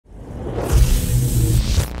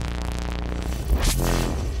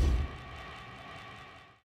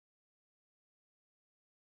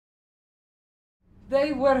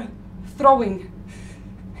They were throwing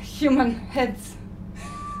human heads.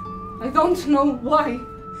 I don't know why,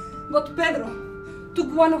 but Pedro took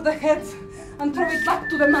one of the heads and threw it back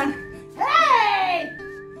to the man. Hey!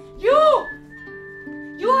 You!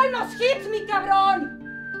 You almost hit me,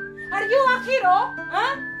 cabron! Are you a hero?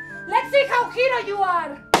 Huh? Let's see how hero you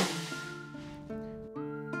are!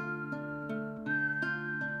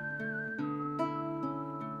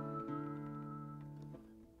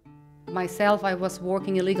 Myself, I was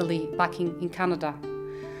working illegally back in Canada.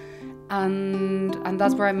 And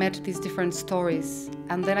that's where I met these different stories.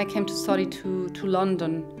 And then I came to study to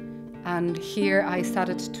London. And here I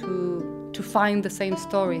started to find the same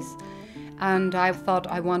stories. And I thought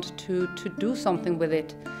I wanted to do something with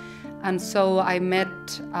it. And so I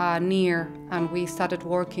met Nir and we started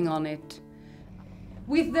working on it.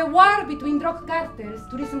 With the war between drug cartels,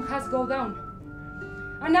 tourism has gone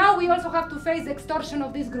down. And now we also have to face the extortion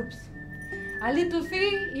of these groups. A little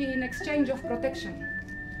fee in exchange of protection.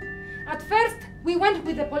 At first, we went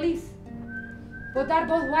with the police, but they're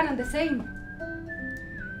both one and the same.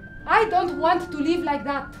 I don't want to live like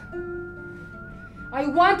that. I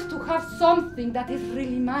want to have something that is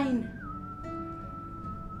really mine.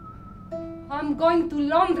 I'm going to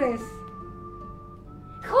Londres.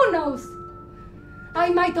 Who knows?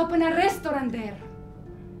 I might open a restaurant there.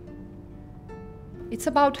 It's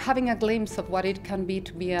about having a glimpse of what it can be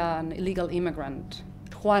to be an illegal immigrant.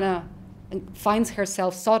 Juana finds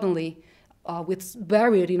herself suddenly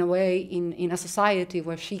buried in a way in a society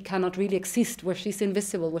where she cannot really exist, where she's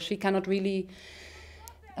invisible, where she cannot really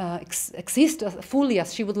exist fully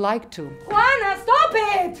as she would like to. Juana, stop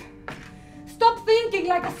it! Stop thinking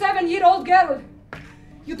like a 7-year-old girl.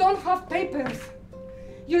 You don't have papers.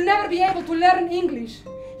 You'll never be able to learn English.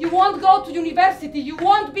 You won't go to university. You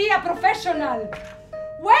won't be a professional.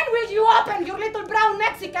 When will you open your little brown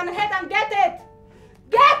Mexican head and get it?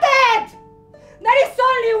 Get it! There is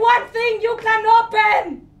only one thing you can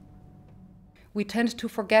open! We tend to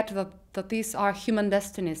forget that these are human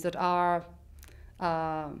destinies that are...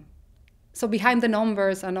 so behind the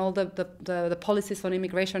numbers and all the policies on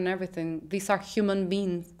immigration and everything, these are human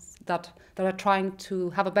beings that are trying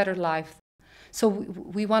to have a better life. So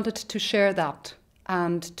we wanted to share that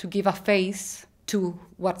and to give a face to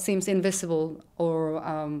what seems invisible or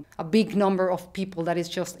a big number of people that is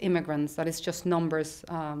just immigrants, that is just numbers.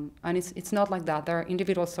 And it's not like that. There are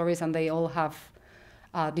individual stories and they all have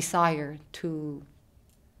a desire to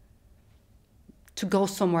go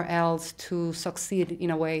somewhere else, to succeed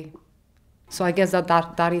in a way. So I guess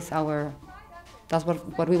that is that's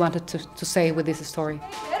what we wanted to say with this story.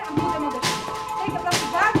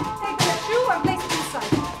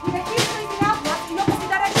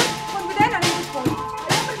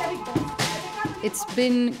 It's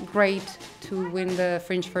been great to win the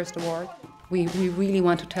Fringe First Award. We really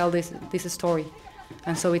want to tell this story.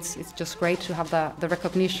 And so it's just great to have the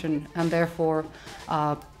recognition and therefore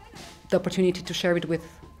the opportunity to share it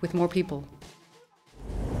with more people.